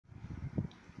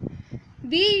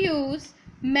we use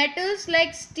metals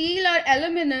like steel or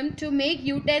aluminum to make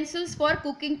utensils for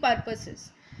cooking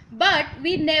purposes. But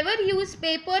we never use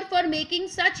paper for making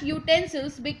such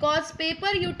utensils because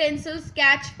paper utensils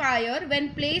catch fire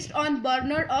when placed on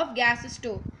burner of gas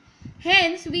stove.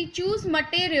 Hence, we choose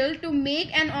material to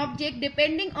make an object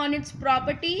depending on its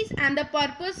properties and the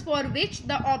purpose for which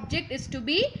the object is to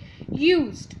be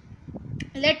used.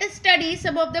 Let us study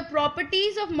some of the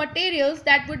properties of materials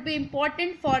that would be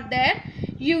important for their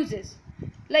uses,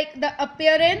 like the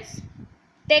appearance,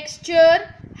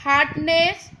 texture,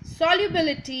 hardness,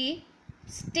 solubility,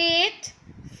 state,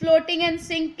 floating and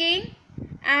sinking,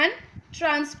 and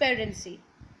transparency.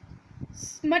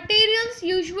 Materials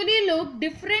usually look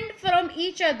different from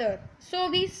each other. So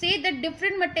we say that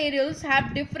different materials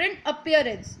have different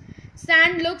appearance.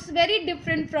 Sand looks very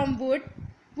different from wood.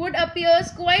 Wood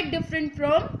appears quite different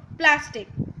from plastic.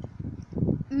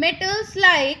 Metals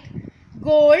like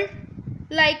gold,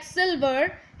 like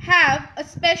silver, have a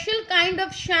special kind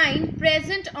of shine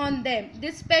present on them.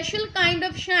 This special kind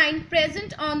of shine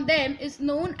present on them is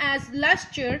known as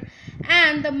luster,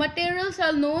 and the materials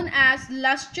are known as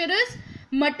lustrous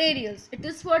materials. It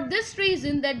is for this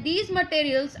reason that these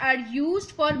materials are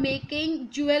used for making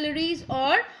jewelries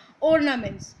or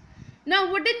ornaments.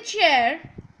 Now, wooden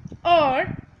chair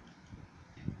or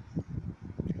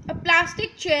a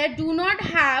plastic chair do not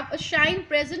have a shine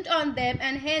present on them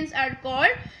and hence are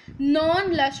called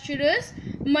non-lustrous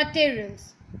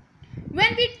materials.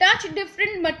 When we touch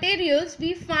different materials,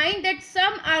 we find that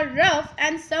some are rough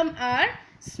and some are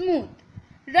smooth.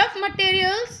 Rough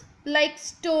materials like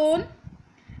stone,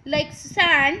 like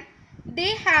sand,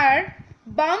 they have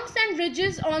bumps and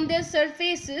ridges on their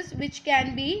surfaces which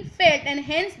can be felt and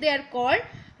hence they are called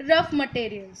rough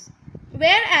materials.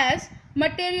 Whereas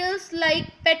materials like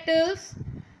petals,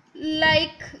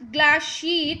 like glass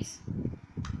sheets,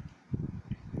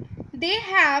 they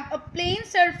have a plain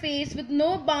surface with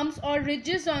no bumps or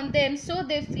ridges on them, so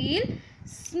they feel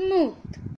smooth.